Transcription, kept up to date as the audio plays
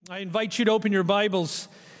I invite you to open your Bibles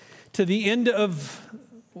to the end of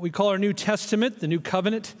what we call our New Testament, the New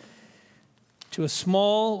Covenant, to a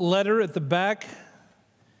small letter at the back,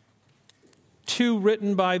 two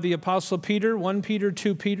written by the Apostle Peter, 1 Peter,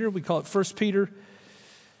 2 Peter. We call it 1 Peter.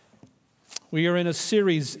 We are in a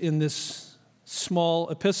series in this small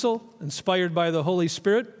epistle, inspired by the Holy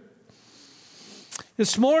Spirit.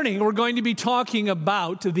 This morning, we're going to be talking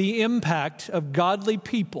about the impact of godly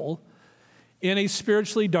people in a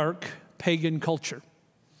spiritually dark pagan culture.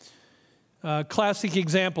 Classic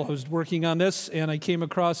example, I was working on this and I came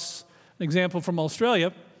across an example from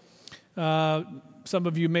Australia. Some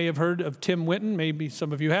of you may have heard of Tim Winton, maybe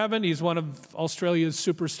some of you haven't. He's one of Australia's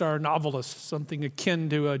superstar novelists, something akin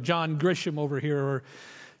to a John Grisham over here, or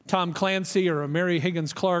Tom Clancy, or a Mary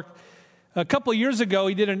Higgins Clark. A couple of years ago,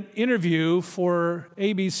 he did an interview for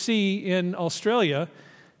ABC in Australia,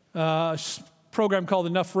 a program called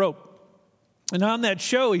Enough Rope. And on that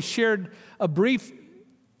show, he shared a brief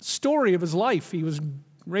story of his life. He was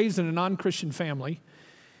raised in a non-Christian family.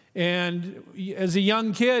 And as a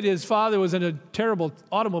young kid, his father was in a terrible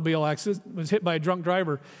automobile accident, was hit by a drunk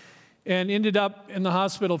driver, and ended up in the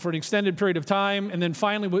hospital for an extended period of time, and then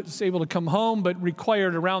finally was able to come home, but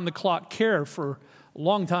required around-the-clock care for a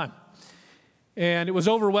long time. And it was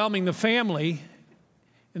overwhelming the family.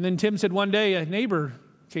 And then Tim said one day a neighbor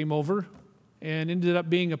came over and ended up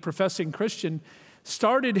being a professing Christian,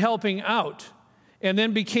 started helping out, and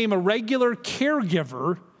then became a regular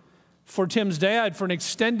caregiver for Tim's dad for an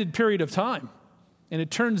extended period of time. And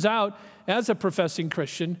it turns out, as a professing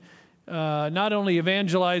Christian, not only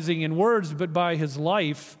evangelizing in words, but by his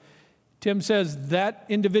life, Tim says that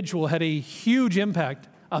individual had a huge impact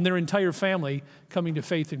on their entire family coming to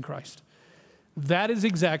faith in Christ. That is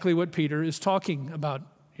exactly what Peter is talking about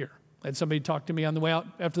here. I had somebody talk to me on the way out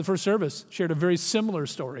after the first service, shared a very similar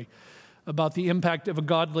story about the impact of a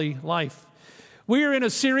godly life. We are in a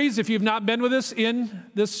series, if you've not been with us, in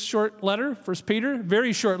this short letter, 1 Peter,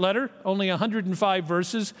 very short letter, only 105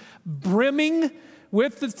 verses, brimming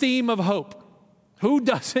with the theme of hope. Who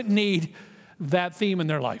doesn't need that theme in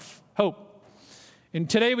their life? Hope. And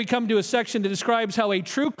today we come to a section that describes how a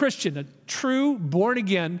true Christian, a true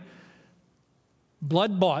born-again,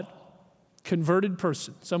 blood-bought, converted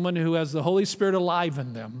person, someone who has the Holy Spirit alive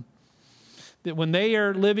in them, that when they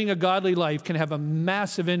are living a godly life can have a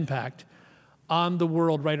massive impact on the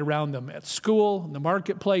world right around them, at school, in the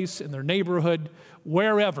marketplace, in their neighborhood,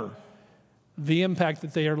 wherever the impact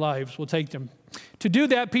that their lives will take them. To do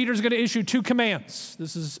that, Peter's going to issue two commands.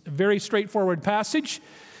 This is a very straightforward passage.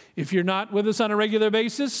 If you're not with us on a regular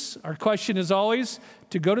basis, our question is always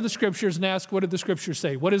to go to the Scriptures and ask, what did the Scriptures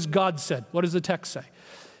say? What has God said? What does the text say?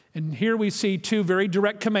 And here we see two very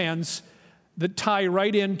direct commands that tie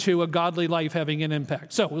right into a godly life having an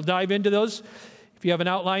impact. So we'll dive into those. If you have an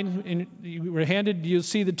outline and you were handed, you'll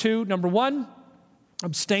see the two. Number one,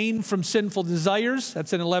 abstain from sinful desires.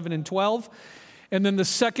 That's in 11 and 12. And then the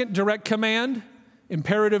second direct command,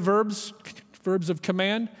 imperative verbs of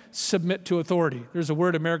command, submit to authority. There's a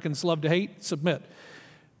word Americans love to hate, submit.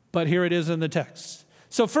 But here it is in the text.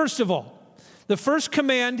 So first of all, the first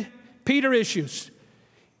command Peter issues,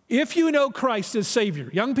 if you know Christ as Savior,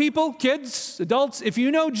 young people, kids, adults, if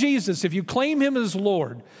you know Jesus, if you claim Him as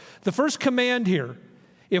Lord, the first command here,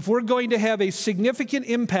 if we're going to have a significant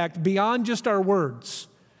impact beyond just our words,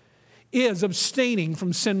 is abstaining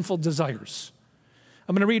from sinful desires.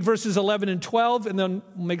 I'm going to read verses 11 and 12 and then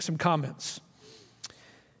we'll make some comments.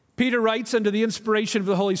 Peter writes under the inspiration of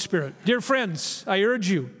the Holy Spirit, "Dear friends, I urge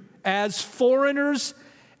you, as foreigners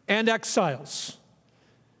and exiles."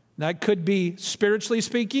 That could be spiritually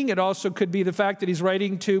speaking. It also could be the fact that he's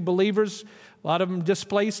writing to believers, a lot of them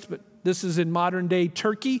displaced, but this is in modern-day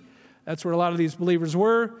Turkey. That's where a lot of these believers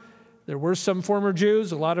were. There were some former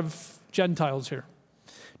Jews, a lot of Gentiles here.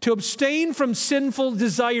 To abstain from sinful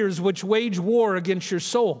desires which wage war against your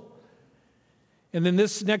soul. And then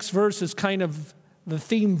this next verse is kind of the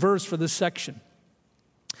theme verse for this section.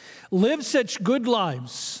 Live such good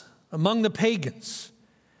lives among the pagans,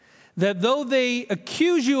 that though they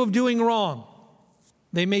accuse you of doing wrong,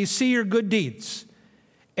 they may see your good deeds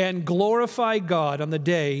and glorify God on the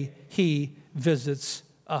day He visits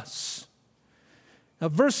us. Now,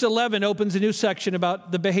 verse 11 opens a new section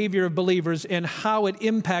about the behavior of believers and how it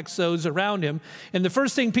impacts those around him. And the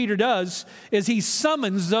first thing Peter does is he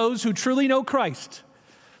summons those who truly know Christ.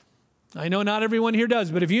 I know not everyone here does,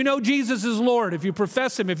 but if you know Jesus is Lord, if you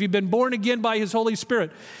profess Him, if you've been born again by His Holy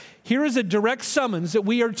Spirit, here is a direct summons that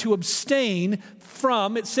we are to abstain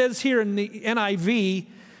from. It says here in the NIV,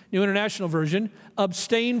 New International Version,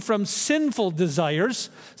 abstain from sinful desires.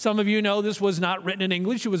 Some of you know this was not written in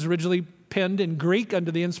English. It was originally penned in Greek under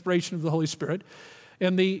the inspiration of the Holy Spirit.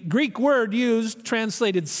 And the Greek word used,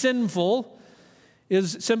 translated sinful,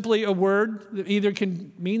 is simply a word that either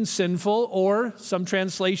can mean sinful, or some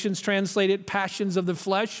translations translate it passions of the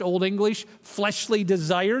flesh, Old English, fleshly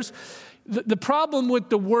desires. The problem with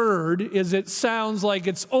the word is it sounds like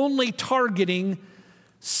it's only targeting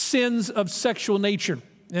sins of sexual nature.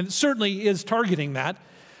 And it certainly is targeting that,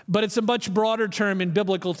 but it's a much broader term in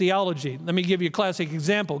biblical theology. Let me give you a classic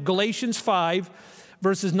example. Galatians 5,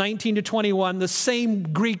 verses 19 to 21, the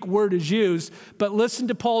same Greek word is used, but listen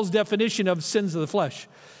to Paul's definition of sins of the flesh.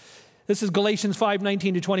 This is Galatians 5,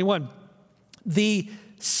 19 to 21. The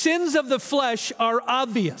sins of the flesh are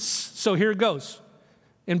obvious. So here it goes.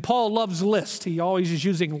 And Paul loves lists. He always is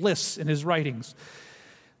using lists in his writings.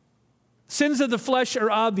 Sins of the flesh are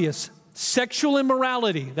obvious. Sexual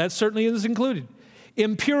immorality, that certainly is included.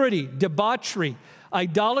 Impurity, debauchery,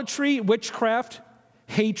 idolatry, witchcraft,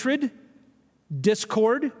 hatred,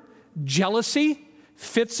 discord, jealousy,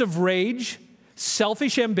 fits of rage,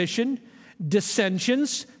 selfish ambition,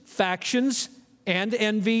 dissensions, factions, and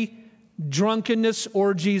envy, drunkenness,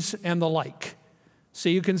 orgies, and the like. So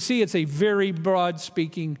you can see it's a very broad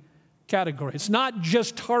speaking category. It's not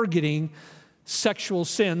just targeting sexual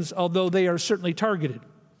sins, although they are certainly targeted.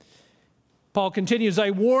 Paul continues,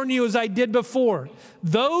 I warn you as I did before,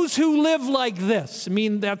 those who live like this, I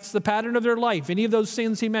mean, that's the pattern of their life, any of those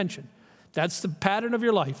sins he mentioned, that's the pattern of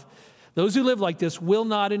your life. Those who live like this will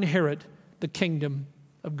not inherit the kingdom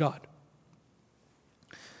of God.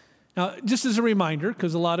 Now, just as a reminder,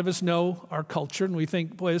 because a lot of us know our culture and we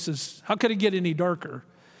think, boy, how could it get any darker?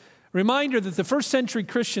 Reminder that the first century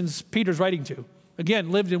Christians Peter's writing to,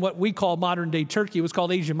 again, lived in what we call modern day Turkey. It was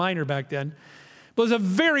called Asia Minor back then. But it was a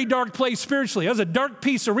very dark place spiritually. It was a dark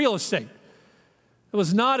piece of real estate. It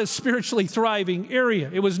was not a spiritually thriving area.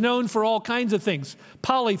 It was known for all kinds of things.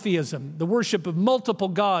 Polytheism, the worship of multiple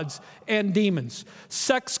gods and demons.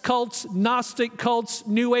 Sex cults, Gnostic cults,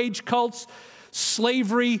 New Age cults,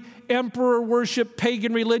 slavery, emperor worship,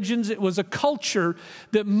 pagan religions. It was a culture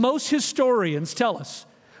that most historians tell us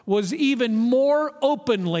was even more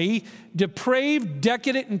openly depraved,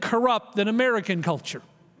 decadent, and corrupt than American culture.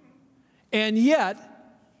 And yet,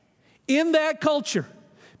 in that culture,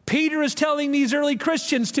 Peter is telling these early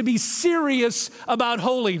Christians to be serious about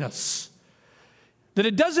holiness. That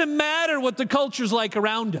it doesn't matter what the culture's like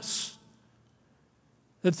around us.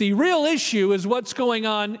 That the real issue is what's going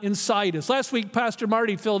on inside us. Last week, Pastor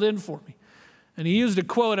Marty filled in for me. And he used a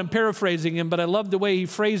quote, I'm paraphrasing him, but I love the way he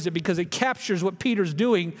phrased it because it captures what Peter's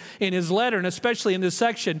doing in his letter, and especially in this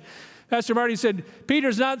section. Pastor Marty said,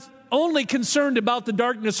 Peter's not only concerned about the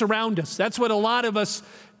darkness around us. That's what a lot of us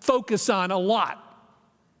focus on a lot,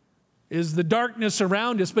 is the darkness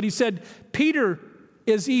around us. But he said, Peter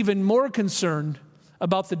is even more concerned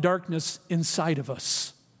about the darkness inside of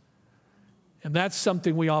us. And that's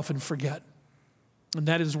something we often forget. And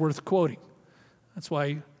that is worth quoting. That's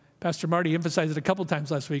why Pastor Marty emphasized it a couple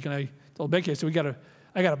times last week. And I told Becky, I said,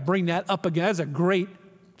 I got to bring that up again. That's a great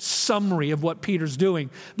summary of what Peter's doing.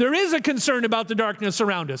 There is a concern about the darkness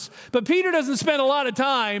around us. But Peter doesn't spend a lot of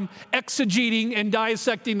time exegeting and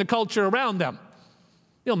dissecting the culture around them.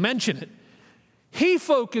 He'll mention it. He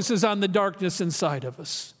focuses on the darkness inside of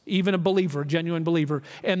us, even a believer, a genuine believer,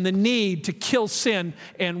 and the need to kill sin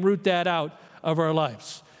and root that out of our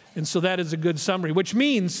lives. And so that is a good summary, which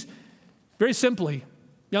means, very simply,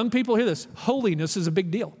 young people hear this, holiness is a big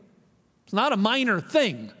deal. It's not a minor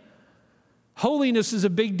thing. Holiness is a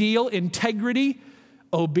big deal. Integrity,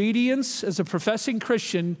 obedience as a professing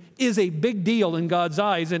Christian is a big deal in God's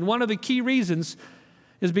eyes. And one of the key reasons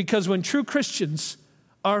is because when true Christians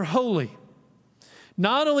are holy,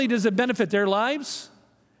 not only does it benefit their lives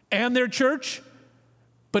and their church,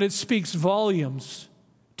 but it speaks volumes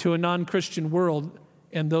to a non-Christian world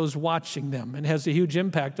and those watching them and has a huge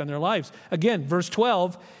impact on their lives. Again, verse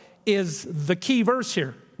 12 is the key verse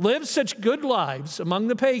here. Live such good lives among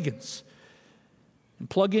the pagans. And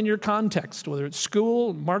plug in your context, whether it's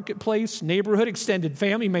school, marketplace, neighborhood, extended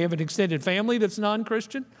family. You may have an extended family that's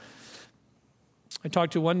non-Christian. I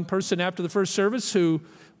talked to one person after the first service who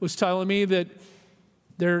was telling me that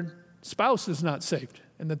their spouse is not saved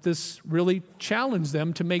and that this really challenged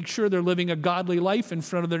them to make sure they're living a godly life in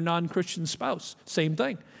front of their non-Christian spouse. Same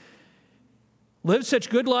thing. Live such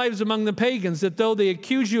good lives among the pagans that though they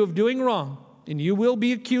accuse you of doing wrong, and you will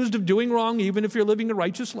be accused of doing wrong even if you're living a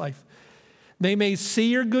righteous life, they may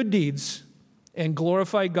see your good deeds and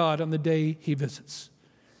glorify God on the day he visits.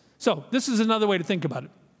 So this is another way to think about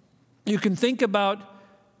it. You can think about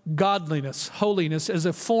godliness, holiness, as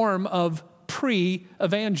a form of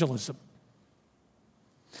pre-evangelism.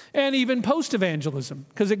 and even post-evangelism,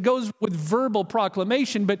 because it goes with verbal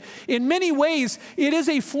proclamation. But in many ways, it is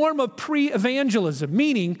a form of pre-evangelism,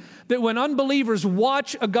 meaning that when unbelievers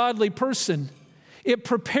watch a godly person, it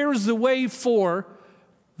prepares the way for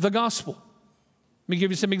the gospel. Let me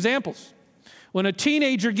give you some examples. When a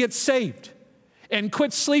teenager gets saved and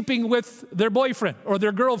quits sleeping with their boyfriend or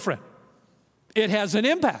their girlfriend, it has an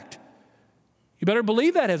impact. You better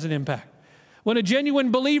believe that has an impact. When a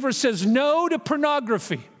genuine believer says no to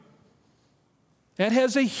pornography, that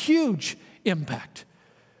has a huge impact.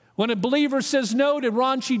 When a believer says no to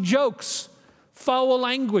raunchy jokes, foul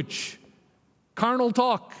language, carnal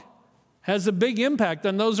talk, has a big impact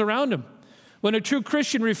on those around him. When a true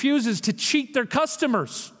Christian refuses to cheat their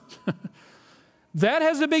customers, that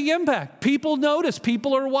has a big impact. People notice,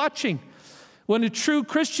 people are watching. When a true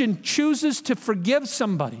Christian chooses to forgive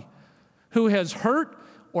somebody who has hurt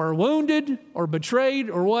or wounded or betrayed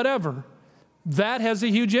or whatever, that has a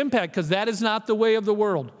huge impact, because that is not the way of the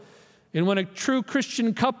world. And when a true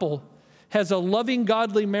Christian couple has a loving,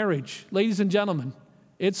 godly marriage, ladies and gentlemen,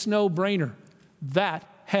 it's no brainer. That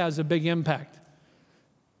has a big impact.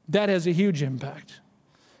 That has a huge impact.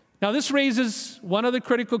 Now, this raises one other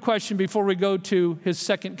critical question before we go to his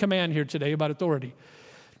second command here today about authority.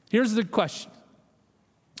 Here's the question.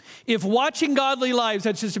 If watching godly lives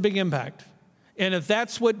had such a big impact, and if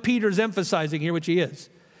that's what Peter's emphasizing here, which he is,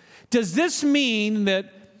 does this mean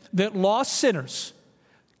that lost sinners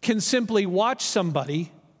can simply watch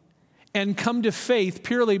somebody and come to faith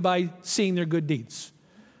purely by seeing their good deeds?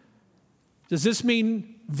 Does this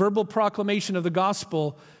mean verbal proclamation of the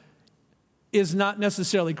gospel is not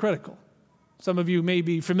necessarily critical? Some of you may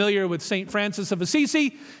be familiar with St. Francis of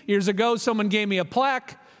Assisi. Years ago, someone gave me a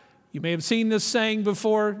plaque. You may have seen this saying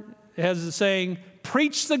before. It has the saying,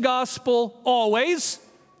 preach the gospel always.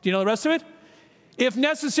 Do you know the rest of it? If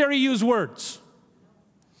necessary, use words.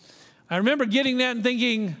 I remember getting that and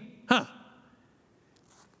thinking,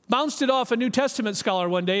 bounced it off a New Testament scholar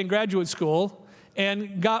one day in graduate school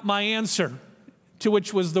and got my answer, to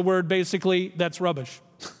which was the word basically, that's rubbish.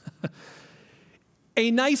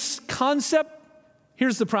 A nice concept.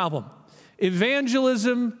 Here's the problem.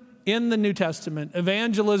 Evangelism in the New Testament,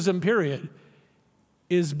 evangelism period,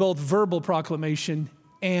 is both verbal proclamation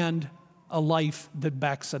and a life that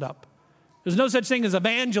backs it up. There's no such thing as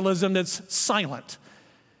evangelism that's silent,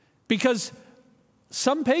 because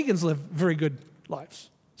some pagans live very good lives.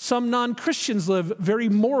 Some non-Christians live very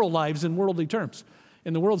moral lives in worldly terms,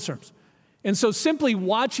 in the world's terms. And so simply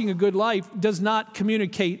watching a good life does not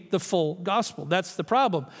communicate the full gospel. That's the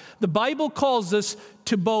problem. The Bible calls us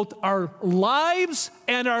to both our lives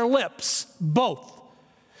and our lips, both.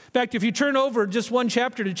 In fact, if you turn over just one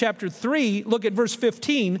chapter to chapter 3, look at verse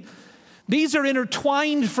 15. These are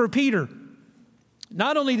intertwined for Peter.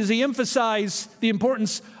 Not only does he emphasize the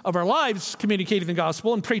importance of our lives communicating the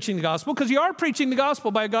gospel and preaching the gospel, because you are preaching the gospel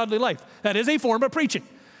by a godly life. That is a form of preaching.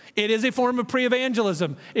 It is a form of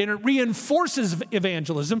pre-evangelism. It reinforces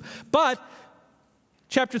evangelism. But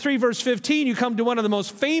chapter 3, verse 15, you come to one of the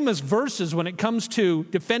most famous verses when it comes to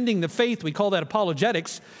defending the faith. We call that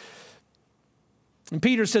apologetics. And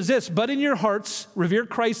Peter says this, but in your hearts, revere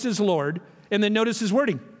Christ as Lord. And then notice his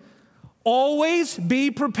wording. Always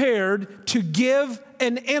be prepared to give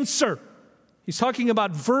an answer. He's talking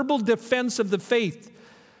about verbal defense of the faith,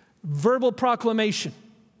 verbal proclamation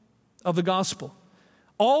of the gospel.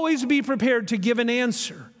 Always be prepared to give an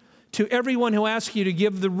answer to everyone who asks you to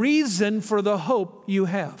give the reason for the hope you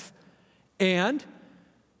have. And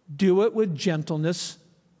do it with gentleness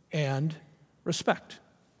and respect.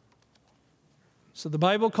 So the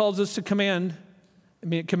Bible calls us to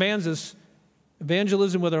it commands us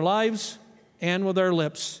evangelism with our lives and with our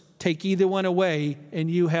lips. Take either one away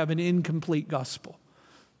and you have an incomplete gospel.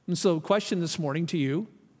 And so the question this morning to you,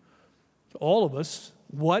 to all of us,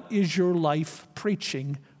 what is your life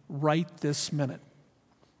preaching right this minute?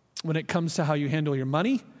 When it comes to how you handle your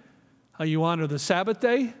money, how you honor the Sabbath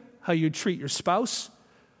day, how you treat your spouse,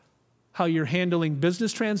 how you're handling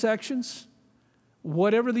business transactions,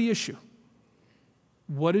 whatever the issue,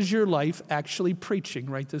 what is your life actually preaching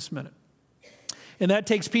right this minute? And that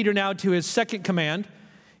takes Peter now to his second command,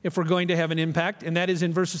 if we're going to have an impact, and that is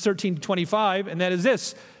in verses 13 to 25, and that is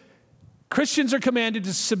this. Christians are commanded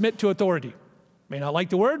to submit to authority. May not like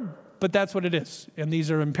the word, but that's what it is. And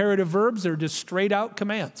these are imperative verbs. They're just straight out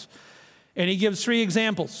commands. And he gives 3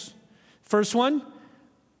 examples. First one,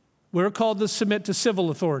 we're called to submit to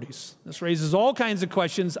civil authorities. This raises all kinds of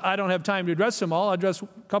questions. I don't have time to address them all. I'll address a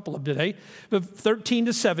couple of today. But 13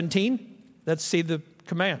 to 17, let's see the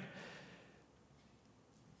command.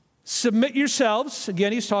 Submit yourselves,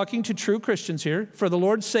 again, he's talking to true Christians here, for the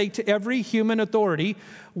Lord's sake, to every human authority,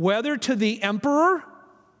 whether to the emperor,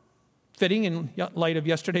 fitting in light of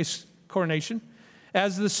yesterday's coronation,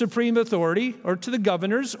 as the supreme authority, or to the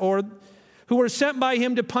governors, or who are sent by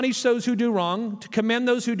him to punish those who do wrong, to commend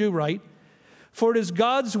those who do right. For it is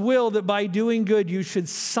God's will that by doing good you should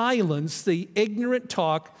silence the ignorant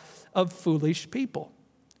talk of foolish people.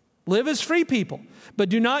 Live as free people, but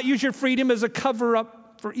do not use your freedom as a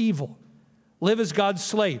cover-up for evil. Live as God's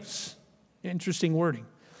slaves. Interesting wording.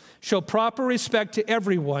 Show proper respect to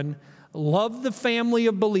everyone. Love the family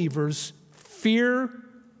of believers. Fear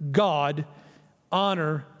God.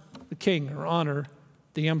 Honor the king, or honor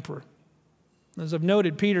the emperor. As I've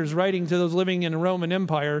noted, Peter's writing to those living in the Roman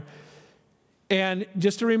Empire. And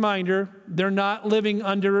just a reminder, they're not living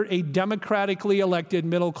under a democratically elected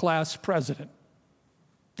middle-class president.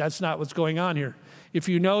 That's not what's going on here. If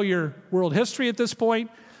you know your world history at this point,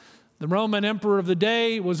 the Roman emperor of the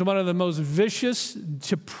day was one of the most vicious,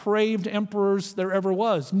 depraved emperors there ever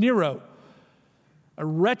was. Nero, a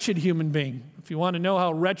wretched human being. If you want to know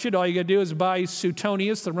how wretched, all you got to do is buy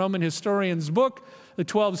Suetonius, the Roman historian's book, The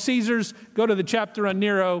 12 Caesars. Go to the chapter on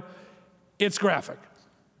Nero. It's graphic.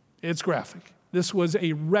 It's graphic. This was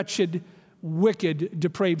a wretched, wicked,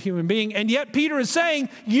 depraved human being. And yet Peter is saying,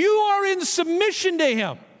 you are in submission to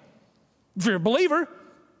him. If you're a believer,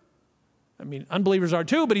 I mean, unbelievers are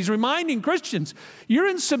too, but he's reminding Christians, you're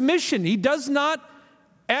in submission. He does not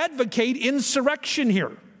advocate insurrection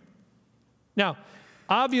here. Now,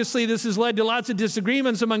 obviously, this has led to lots of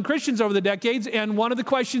disagreements among Christians over the decades, and one of the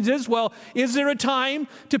questions is, well, is there a time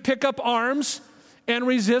to pick up arms and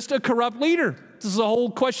resist a corrupt leader? This is the whole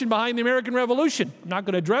question behind the American Revolution. I'm not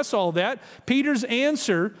going to address all that. Peter's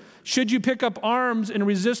answer, should you pick up arms and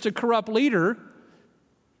resist a corrupt leader,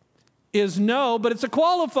 is no, but it's a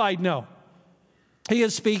qualified no. He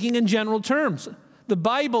is speaking in general terms. The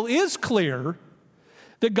Bible is clear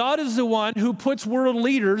that God is the one who puts world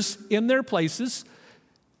leaders in their places.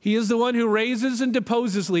 He is the one who raises and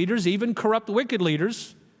deposes leaders, even corrupt, wicked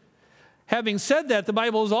leaders. Having said that, the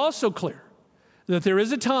Bible is also clear that there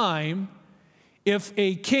is a time if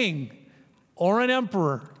a king or an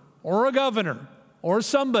emperor or a governor or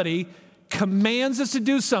somebody commands us to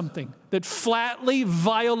do something that flatly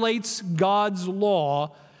violates God's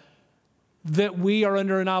law, that we are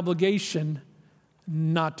under an obligation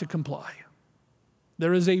not to comply.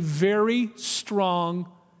 There is a very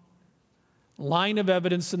strong line of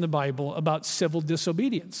evidence in the Bible about civil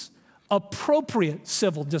disobedience, appropriate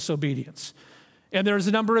civil disobedience. And there's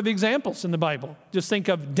a number of examples in the Bible. Just think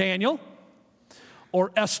of Daniel,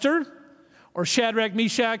 or Esther, or Shadrach,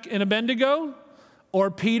 Meshach, and Abednego, or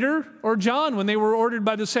Peter, or John, when they were ordered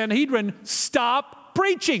by the Sanhedrin, stop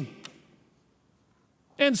preaching.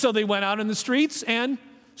 And so they went out in the streets and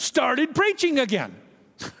started preaching again.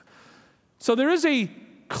 So there is a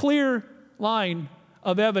clear line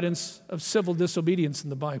of evidence of civil disobedience in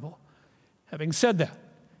the Bible. Having said that,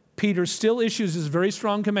 Peter still issues his very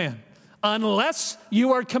strong command. Unless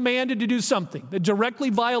you are commanded to do something that directly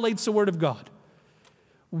violates the Word of God,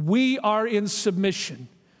 we are in submission,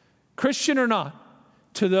 Christian or not,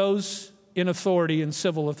 to those in authority and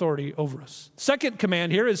civil authority over us. Second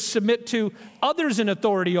command here is submit to others in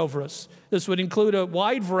authority over us. This would include a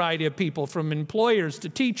wide variety of people, from employers to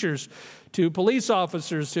teachers to police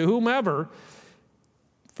officers to whomever.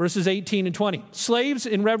 Verses 18 and 20. Slaves,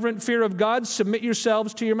 in reverent fear of God, submit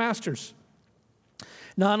yourselves to your masters,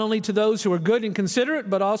 not only to those who are good and considerate,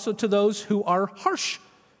 but also to those who are harsh.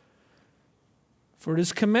 For it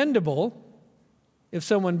is commendable if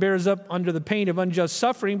someone bears up under the pain of unjust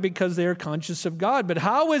suffering because they are conscious of God. But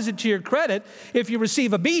how is it to your credit if you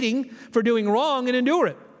receive a beating for doing wrong and endure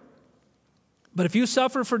it? But if you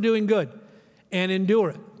suffer for doing good and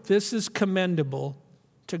endure it, this is commendable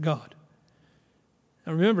to God.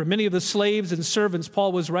 Now remember, many of the slaves and servants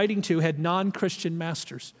Paul was writing to had non-Christian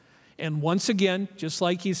masters. And once again, just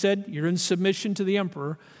like he said, you're in submission to the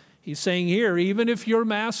emperor, he's saying here, even if your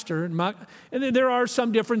master, and there are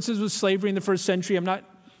some differences with slavery in the first century.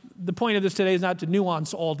 The point of this today is not to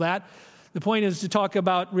nuance all that. The point is to talk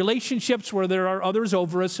about relationships where there are others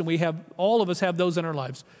over us, and all of us have those in our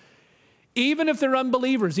lives. Even if they're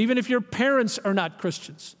unbelievers, even if your parents are not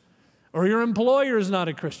Christians, or your employer is not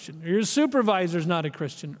a Christian, or your supervisor is not a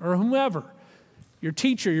Christian, or whomever, your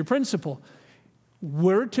teacher, your principal,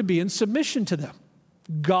 we're to be in submission to them.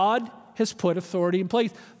 God has put authority in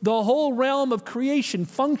place. The whole realm of creation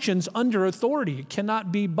functions under authority. It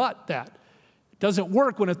cannot be but that. Doesn't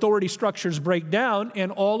work when authority structures break down,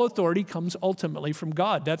 and all authority comes ultimately from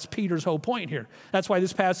God. That's Peter's whole point here. That's why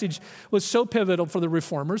this passage was so pivotal for the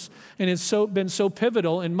Reformers, and it's been so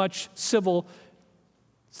pivotal in much civil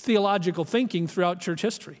theological thinking throughout church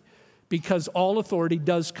history, because all authority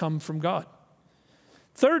does come from God.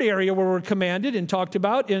 Third area where we're commanded and talked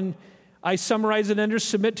about, and I summarize it under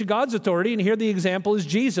submit to God's authority, and here the example is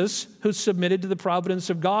Jesus, who submitted to the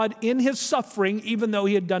providence of God in his suffering, even though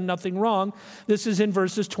he had done nothing wrong. This is in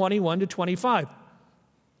verses 21 to 25.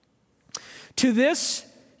 To this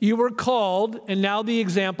you were called, and now the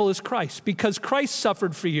example is Christ, because Christ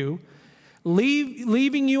suffered for you,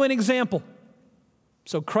 leaving you an example.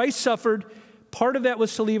 So Christ suffered. Part of that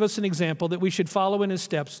was to leave us an example that we should follow in his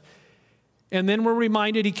steps. And then we're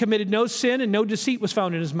reminded he committed no sin and no deceit was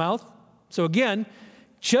found in his mouth. So again,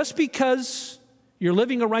 just because you're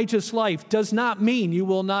living a righteous life does not mean you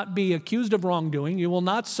will not be accused of wrongdoing. You will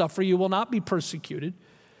not suffer. You will not be persecuted.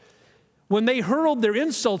 When they hurled their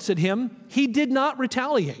insults at him, he did not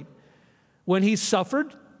retaliate. When he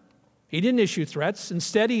suffered, he didn't issue threats.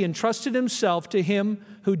 Instead, he entrusted himself to him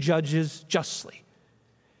who judges justly.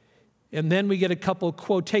 And then we get a couple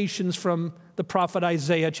quotations from the prophet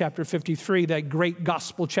Isaiah chapter 53, that great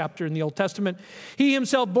gospel chapter in the Old Testament. He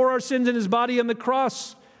himself bore our sins in his body on the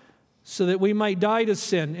cross so that we might die to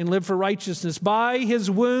sin and live for righteousness. By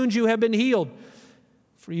his wounds you have been healed.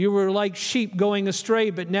 For you were like sheep going astray,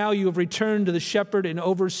 but now you have returned to the shepherd and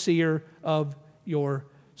overseer of your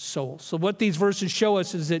soul. So what these verses show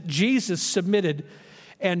us is that Jesus submitted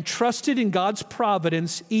and trusted in God's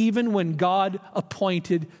providence even when God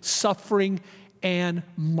appointed suffering and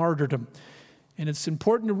martyrdom. And it's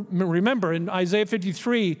important to remember in Isaiah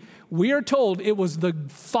 53, we are told it was the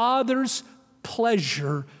Father's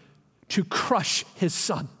pleasure to crush his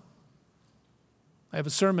Son. I have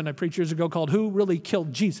a sermon I preached years ago called Who Really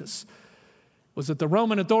Killed Jesus? Was it the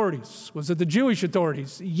Roman authorities? Was it the Jewish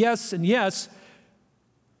authorities? Yes and yes.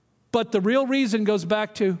 But the real reason goes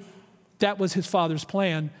back to that was his Father's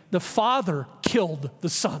plan. The Father killed the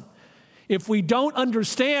Son. If we don't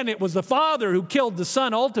understand it was the Father who killed the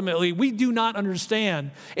Son ultimately, we do not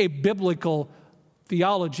understand a biblical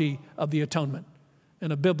theology of the atonement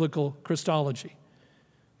and a biblical Christology.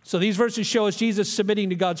 So these verses show us Jesus submitting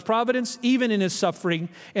to God's providence, even in his suffering.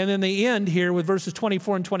 And then they end here with verses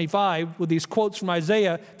 24 and 25 with these quotes from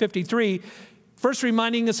Isaiah 53, first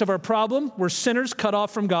reminding us of our problem, we're sinners cut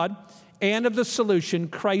off from God, and of the solution,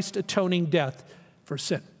 Christ's atoning death for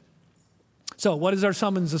sin. So what is our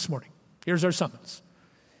summons this morning? Here's our summons.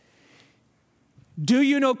 Do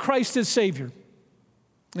you know Christ as Savior?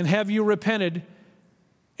 And have you repented?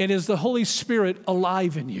 And is the Holy Spirit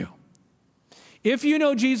alive in you? If you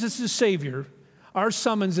know Jesus as Savior, our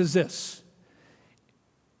summons is this.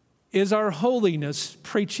 Is our holiness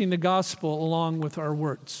preaching the gospel along with our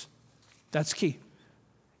words? That's key.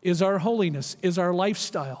 Is our holiness, is our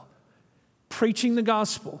lifestyle preaching the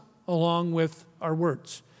gospel along with our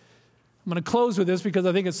words? I'm going to close with this because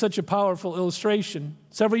I think it's such a powerful illustration.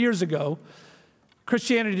 Several years ago,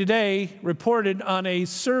 Christianity Today reported on a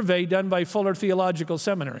survey done by Fuller Theological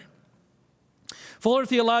Seminary. Fuller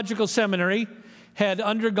Theological Seminary had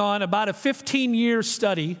undergone about a 15-year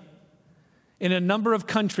study in a number of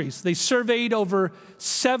countries. They surveyed over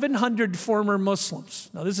 700 former Muslims.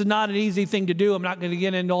 Now, this is not an easy thing to do. I'm not going to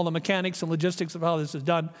get into all the mechanics and logistics of how this is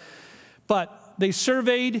done. But they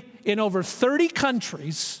surveyed in over 30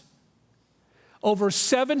 countries, over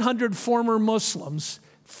 700 former Muslims,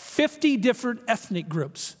 50 different ethnic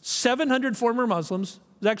groups. 700 former Muslims,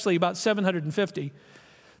 it was actually about 750.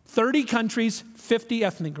 30 countries, 50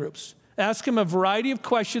 ethnic groups. Ask them a variety of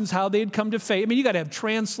questions, how they had come to faith. I mean, you got to have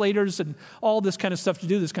translators and all this kind of stuff to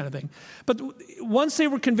do this kind of thing. But once they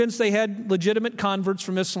were convinced they had legitimate converts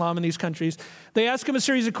from Islam in these countries, they asked them a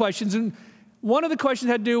series of questions. And one of the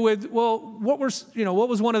questions had to do with, well, what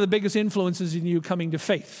was one of the biggest influences in you coming to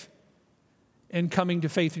faith and coming to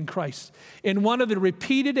faith in Christ? And one of the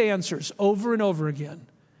repeated answers over and over again,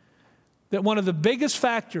 that one of the biggest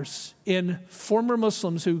factors in former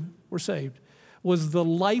Muslims who were saved was the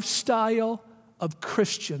lifestyle of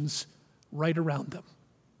Christians right around them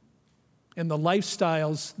and the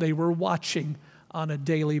lifestyles they were watching on a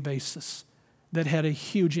daily basis that had a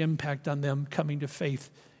huge impact on them coming to faith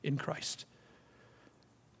in Christ.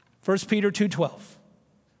 1 Peter 2:12,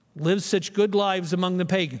 live such good lives among the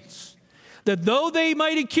pagans, that though they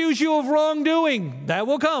might accuse you of wrongdoing, that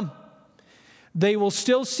will come, they will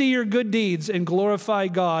still see your good deeds and glorify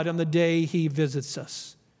God on the day he visits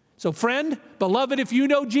us. So friend, beloved, if you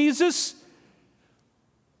know Jesus,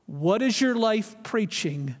 what is your life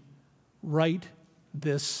preaching right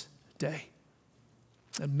this day?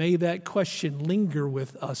 And may that question linger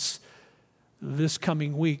with us this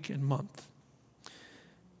coming week and month.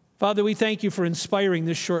 Father, we thank you for inspiring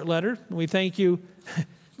this short letter. We thank you,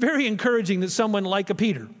 very encouraging that someone like a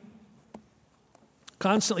Peter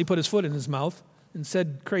constantly put his foot in his mouth and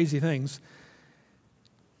said crazy things,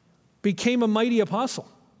 became a mighty apostle.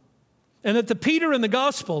 And that the Peter in the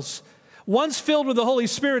Gospels, once filled with the Holy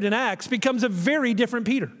Spirit in Acts, becomes a very different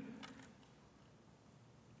Peter.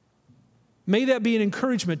 May that be an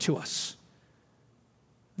encouragement to us,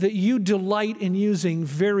 that you delight in using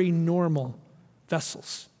very normal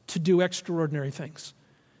vessels to do extraordinary things.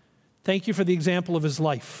 Thank you for the example of his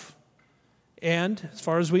life. And, as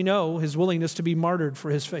far as we know, his willingness to be martyred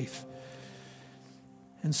for his faith.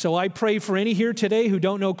 And so I pray for any here today who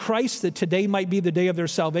don't know Christ, that today might be the day of their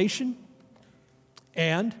salvation.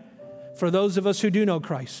 And for those of us who do know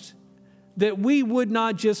Christ, that we would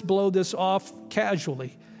not just blow this off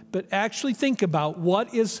casually, but actually think about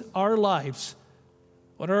what is our lives.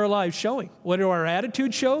 What are our lives showing? What do our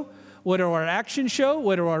attitudes show? What do our actions show?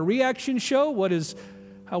 What do our reactions show? What is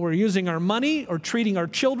how we're using our money or treating our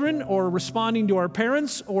children or responding to our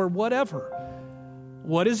parents or whatever?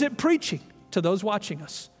 What is it preaching to those watching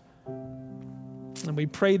us? And we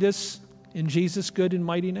pray this in Jesus' good and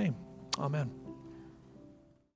mighty name. Amen.